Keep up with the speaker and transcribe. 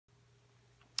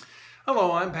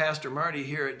Hello, I'm Pastor Marty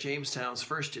here at Jamestown's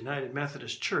First United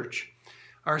Methodist Church.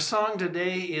 Our song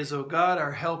today is O God,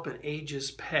 Our Help in Ages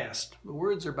Past. The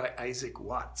words are by Isaac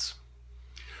Watts.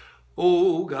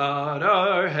 O God,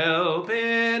 our help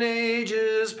in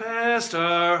ages past,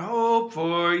 our hope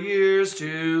for years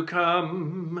to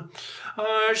come,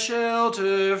 our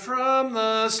shelter from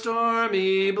the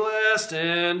stormy blast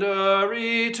and our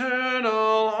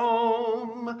eternal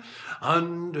home.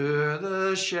 Under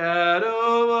the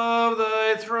shadow of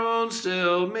thy throne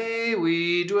still may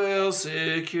we dwell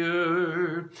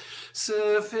secure.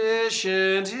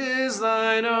 Sufficient is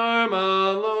thine arm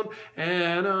alone,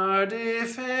 and our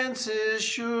defense is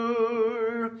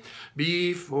sure.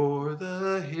 Before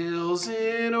the hills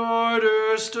in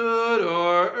order stood,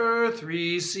 or earth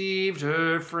received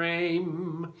her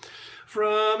frame.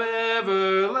 From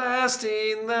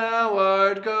everlasting thou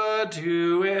art God,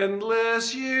 to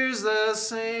endless years the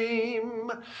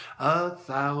same.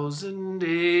 1,000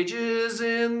 ages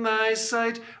in thy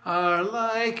sight are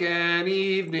like an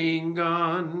evening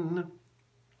gone.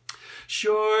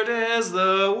 Short as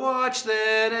the watch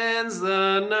that ends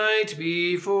the night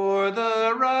before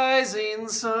the rising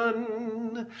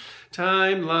sun.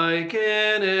 Time like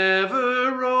an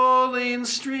ever-rolling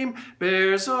stream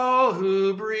bears all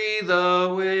who breathe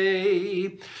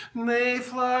away. They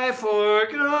fly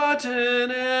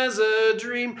forgotten as a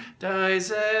dream dies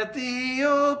at the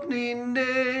opening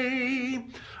day.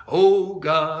 O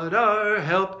God, our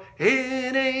help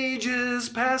in ages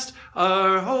past,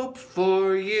 our hope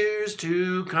for years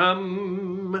to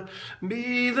come.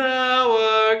 Be thou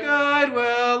our guide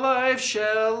while life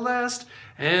shall last,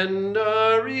 and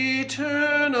our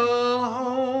eternal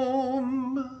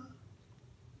home.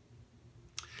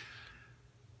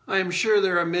 I am sure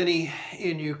there are many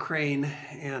in Ukraine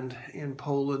and in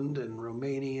Poland and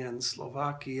Romania and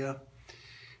Slovakia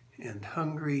and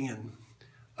Hungary and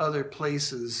other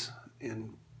places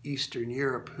in Eastern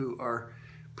Europe who are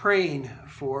praying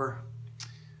for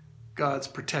God's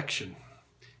protection.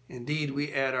 Indeed,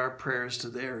 we add our prayers to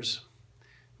theirs.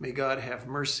 May God have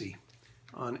mercy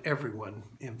on everyone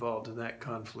involved in that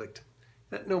conflict,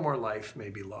 that no more life may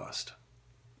be lost.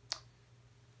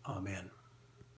 Amen.